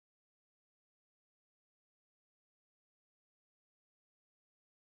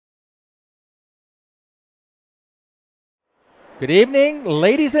Good evening,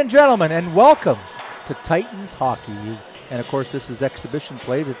 ladies and gentlemen, and welcome to Titans Hockey. And of course, this is exhibition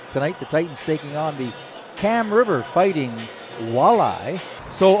play. Tonight, the Titans taking on the Kam River Fighting Walleye.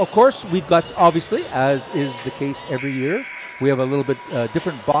 So, of course, we've got, obviously, as is the case every year, we have a little bit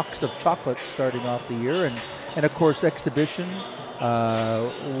different box of chocolates starting off the year. And of course, exhibition,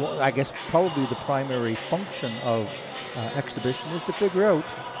 I guess probably the primary function of exhibition is to figure out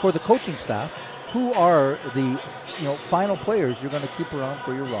for the coaching staff who are the final players you're going to keep around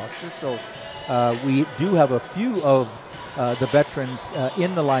for your roster. So we do have a few of the veterans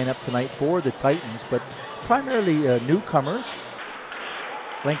in the lineup tonight for the Titans, but primarily newcomers.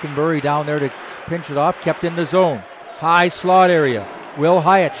 Lincoln Burry down there to pinch it off, kept in the zone. High slot area. Will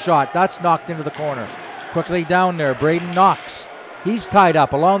Hyatt shot. That's knocked into the corner. Quickly down there, Braden Knox. He's tied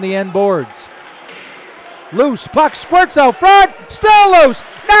up along the end boards. Loose, puck squirts out front, still loose.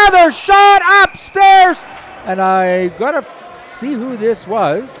 Another shot upstairs. And I got to see who this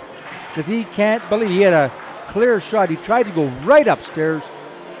was because he can't believe he had a clear shot. He tried to go right upstairs.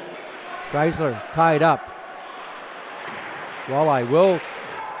 Geisler tied up. Walleye will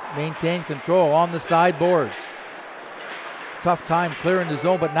maintain control on the side boards. Tough time clearing the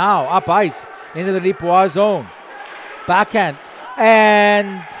zone, but now up ice into the Neepawa zone. Backhand,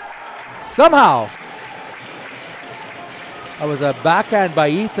 and somehow that was a backhand by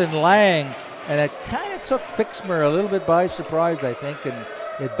Ethan Lang, and it kind of took Fixmer a little bit by surprise, I think, and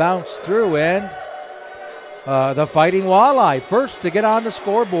it bounced through, and the Fighting Walleye first to get on the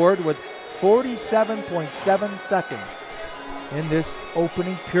scoreboard with 47.7 seconds in this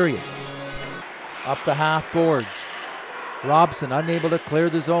opening period. Up the half boards. Robson unable to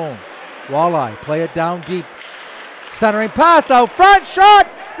clear the zone. Walleye play it down deep. Centering pass out front, shot.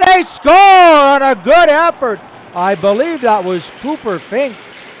 They score on a good effort. I believe that was Cooper Fink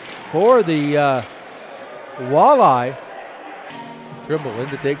for the Walleye. Trimble in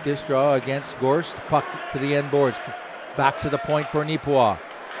to take this draw against Gorst. Puck to the end boards. Back to the point for Neepawa.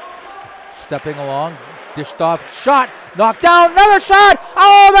 Stepping along. Dished off. Shot. Knocked down. Another shot.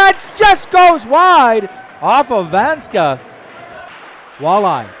 Oh, that just goes wide off of Vanska.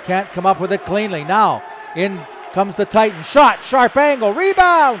 Walleye can't come up with it cleanly. Now in comes the Titan. Shot. Sharp angle.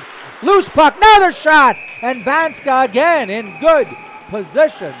 Rebound. Loose puck. Another shot. And Vanska again in good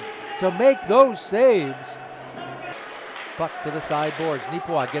position to make those saves. Puck to the sideboards.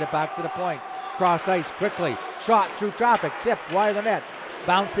 Neepawa get it back to the point. Cross ice quickly. Shot through traffic. Tipped wide of the net.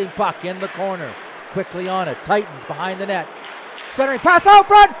 Bouncing puck in the corner. Quickly on it. Titans behind the net. Centering pass out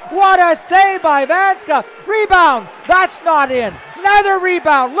front. What a save by Vanska. Rebound. That's not in. Another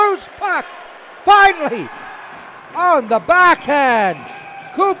rebound. Loose puck. Finally on the backhand.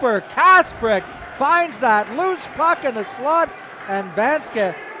 Cooper Kasprick finds that loose puck in the slot. And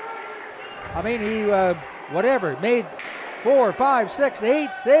Vanska, he made 4, 5, 6,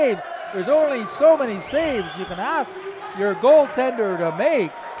 8 saves. There's only so many saves you can ask your goaltender to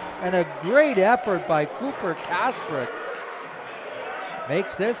make. And a great effort by Cooper Kasprick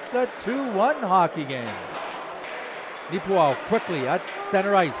makes this a 2-1 hockey game. Neepawa quickly at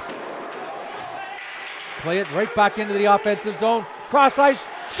center ice. Play it right back into the offensive zone. Cross ice,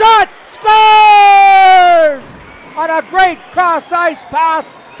 shot, scores! On a great cross ice pass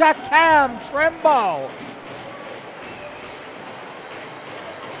to Cam Trimble.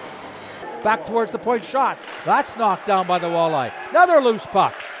 Back towards the point, shot. That's knocked down by the Walleye. Another loose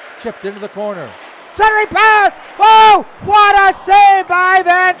puck. Chipped into the corner. Centering pass! Oh, what a save by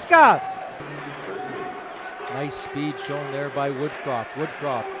Vanska! Nice speed shown there by Woodcroft.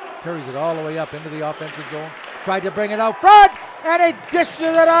 Woodcroft carries it all the way up into the offensive zone. Tried to bring it out front, and he dishes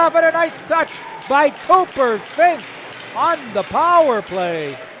it off, and a nice touch by Cooper Fink on the power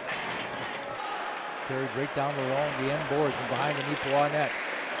play. Carried right down along the end boards and behind the Neepawa net.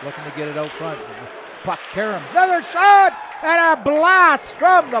 Looking to get it out front. Puck caroms. Another shot and a blast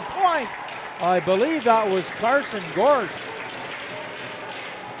from the point. I believe that was Carson Gorst.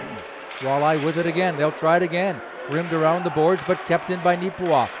 Walleye with it again. They'll try it again. Rimmed around the boards, but kept in by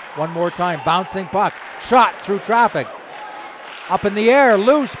Neepawa. One more time. Bouncing puck. Shot through traffic. Up in the air.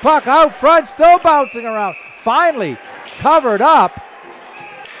 Loose puck out front. Still bouncing around. Finally covered up.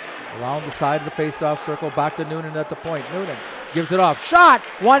 Around the side of the face-off circle. Back to Noonan at the point. Noonan gives it off. Shot.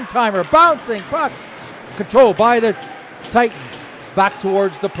 One-timer. Bouncing puck. Controlled by the Titans. Back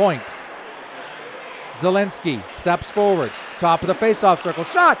towards the point. Zelensky steps forward. Top of the face-off circle.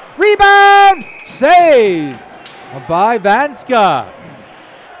 Shot. Rebound. Save by Vanska.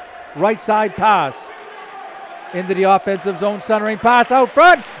 Right side pass. Into the offensive zone. Centering pass out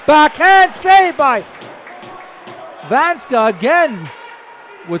front. Backhand save by Vanska again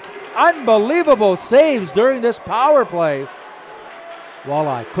with unbelievable saves during this power play.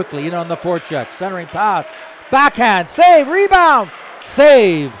 Walleye quickly in on the forecheck. Centering pass. Backhand. Save. Rebound.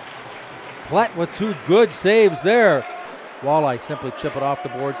 Save. Plett with 2 good saves there. Walleye simply chip it off the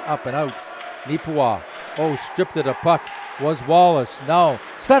boards, up and out. Neepawa. Oh, stripped of the puck was Wallace. No.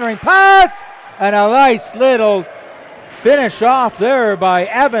 Centering pass. And a nice little finish off there by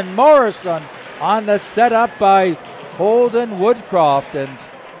Evan Morrison on the setup by Holden Woodcroft. And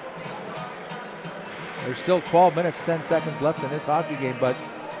there's still 12 minutes, 10 seconds left in this hockey game, but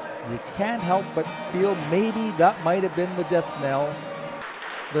you can't help but feel maybe that might have been the death knell.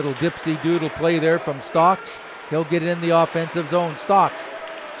 Little dipsy doodle play there from Stocks. He'll get it in the offensive zone. Stocks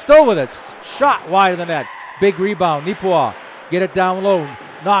still with it. Shot wide of the net. Big rebound. Neepawa get it down low.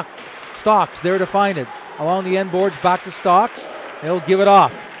 Knock. Stocks there to find it. Along the end boards, back to Stocks. He'll give it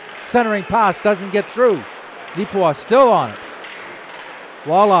off. Centering pass doesn't get through. Neepawa still on it.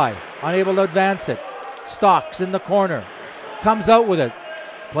 Walleye unable to advance it. Stocks in the corner. Comes out with it.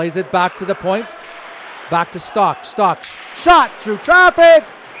 Plays it back to the point. Back to Stocks. Stocks shot through traffic.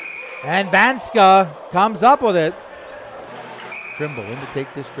 And Vanska comes up with it. Trimble in to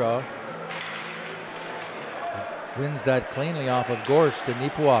take this draw. Wins that cleanly off of Gorst and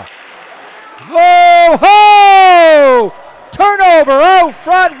Neepawa. Whoa-ho! Turnover out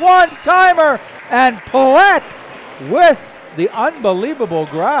front, one-timer, and Plett with the unbelievable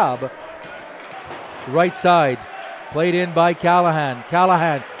grab. Right side, played in by Callahan.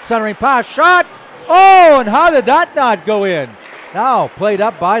 Callahan, centering pass, shot. Oh, and how did that not go in? Now played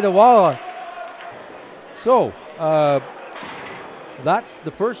up by the Walleye. So, that's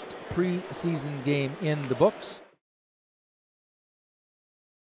the first preseason game in the books.